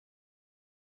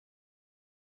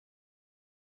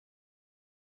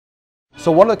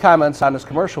So one of the comments on this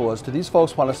commercial was, do these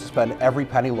folks want us to spend every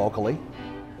penny locally?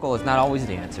 Local is not always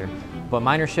the answer, but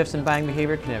minor shifts in buying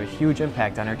behavior can have a huge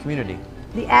impact on our community.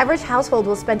 The average household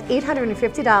will spend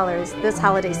 $850 this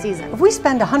holiday season. If we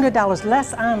spend $100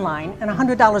 less online and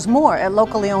 $100 more at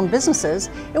locally owned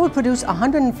businesses, it would produce a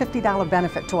 $150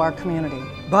 benefit to our community.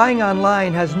 Buying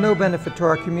online has no benefit to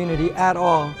our community at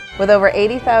all. With over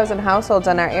 80,000 households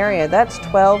in our area, that's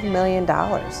 $12 million.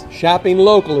 Shopping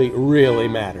locally really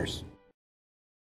matters.